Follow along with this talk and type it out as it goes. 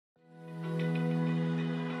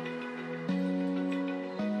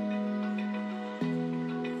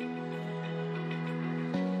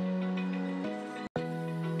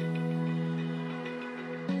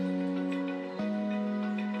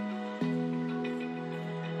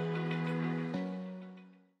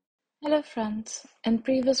Hello friends, in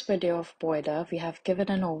previous video of boiler we have given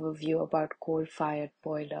an overview about coal-fired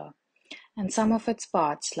boiler and some of its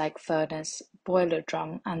parts like furnace, boiler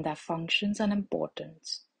drum and their functions and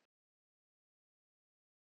importance.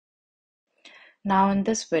 Now in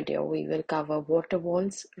this video we will cover water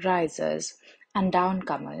walls, risers and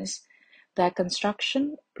downcomers, their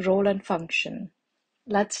construction, role and function.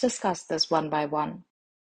 Let's discuss this one by one.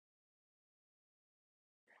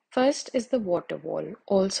 First is the water wall,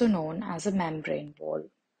 also known as a membrane wall.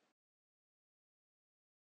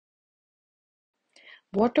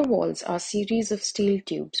 Water walls are series of steel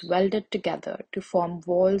tubes welded together to form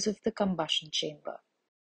walls of the combustion chamber.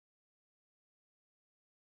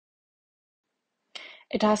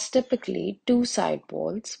 It has typically two side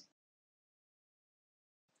walls,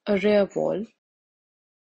 a rear wall,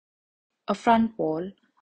 a front wall,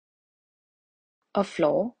 a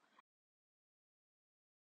floor,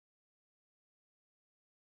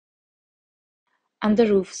 and the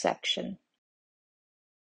roof section.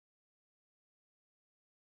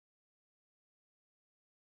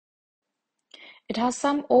 It has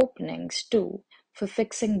some openings too for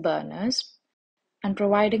fixing burners and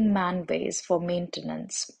providing manways for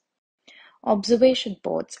maintenance, observation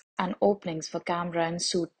ports, and openings for camera and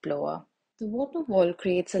soot blower. The water wall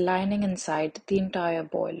creates a lining inside the entire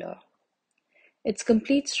boiler. Its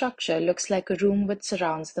complete structure looks like a room which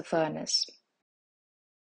surrounds the furnace.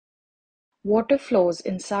 Water flows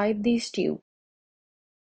inside these tubes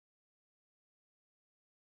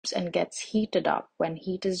and gets heated up when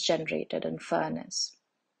heat is generated in furnace.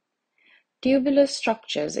 Tubular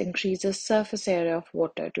structures increases surface area of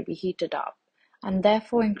water to be heated up and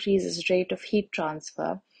therefore increases rate of heat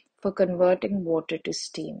transfer for converting water to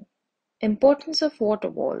steam. Importance of water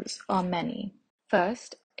walls are many.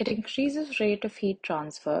 First, it increases rate of heat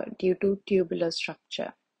transfer due to tubular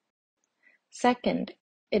structure. Second,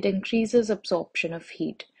 it increases absorption of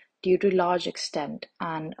heat due to large extent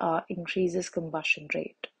and increases combustion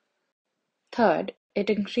rate. Third, it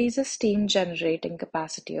increases steam generating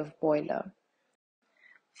capacity of boiler.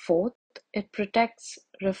 Fourth, it protects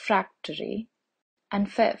refractory. And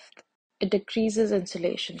fifth, it decreases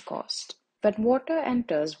insulation cost. When water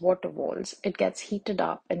enters water walls, it gets heated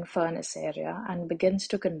up in furnace area and begins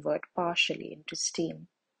to convert partially into steam.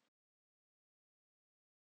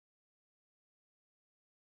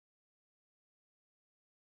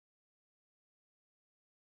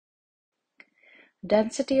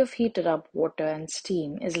 Density of heated up water and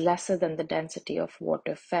steam is lesser than the density of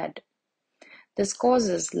water fed. This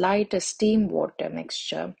causes lighter steam water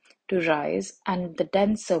mixture to rise and the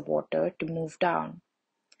denser water to move down.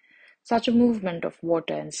 Such a movement of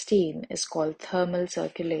water and steam is called thermal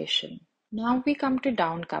circulation. Now we come to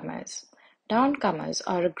downcomers. Downcomers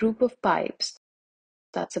are a group of pipes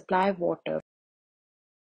that supply water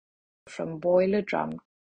from boiler drum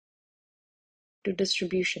to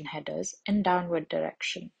distribution headers in downward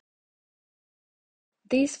direction.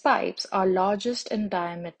 These pipes are largest in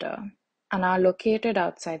diameter and are located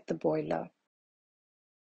outside the boiler.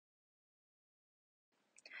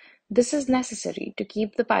 This is necessary to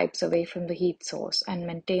keep the pipes away from the heat source and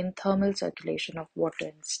maintain thermal circulation of water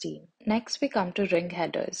and steam. Next we come to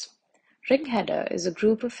ringheaders. Ringheader is a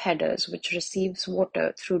group of headers which receives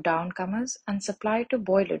water through downcomers and supply to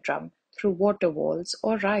boiler drum through water walls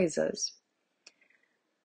or risers.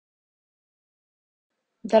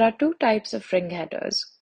 There are two types of ringheaders.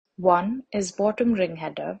 One is bottom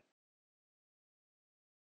ringheader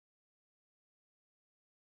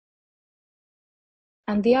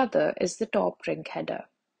and the other is the top ringheader.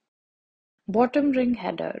 Bottom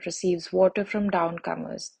ringheader receives water from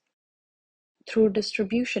downcomers through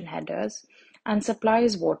distribution headers and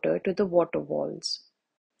supplies water to the water walls.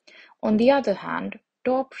 On the other hand,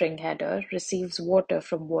 top ringheader receives water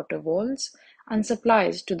from water walls and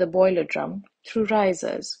supplies to the boiler drum through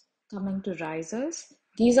risers. Coming to risers,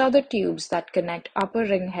 these are the tubes that connect upper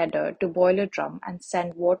ringheader to boiler drum and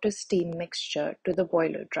send water-steam mixture to the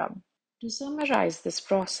boiler drum. To summarize this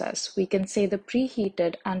process, we can say the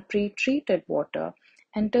preheated and pre-treated water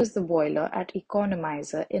enters the boiler at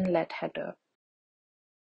economizer inlet header.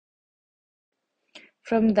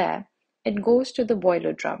 From there, it goes to the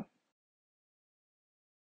boiler drum.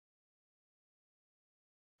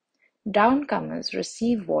 Downcomers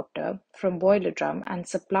receive water from boiler drum and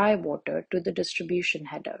supply water to the distribution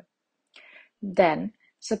header. Then,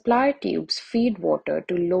 supply tubes feed water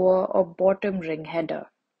to lower or bottom ring header.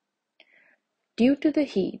 Due to the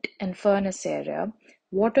heat in furnace area,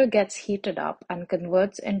 water gets heated up and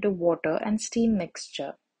converts into water and steam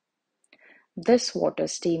mixture. This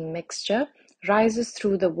water-steam mixture rises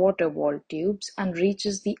through the water wall tubes and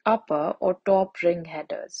reaches the upper or top ring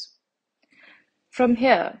headers. From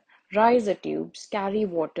here, riser tubes carry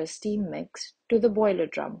water steam mix to the boiler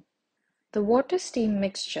drum. The water steam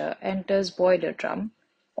mixture enters boiler drum,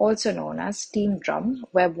 also known as steam drum,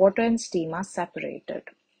 where water and steam are separated.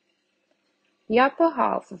 The upper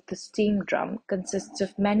half of the steam drum consists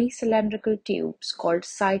of many cylindrical tubes called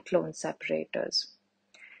cycloneseparators.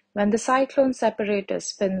 When the cyclone-separator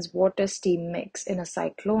spins water-steam mix in a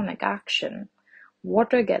cyclonic action,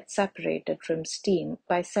 water gets separated from steam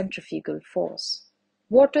by centrifugal force.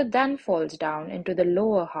 Water then falls down into the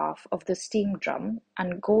lower half of the steam drum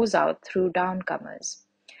and goes out through downcomers,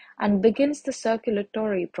 and begins the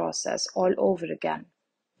circulatory process all over again.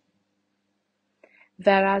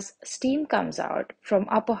 Whereas steam comes out from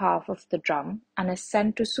upper half of the drum and is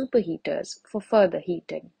sent to superheaters for further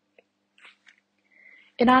heating.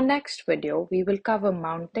 In our next video, we will cover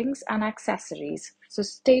mountings and accessories, so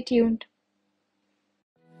stay tuned.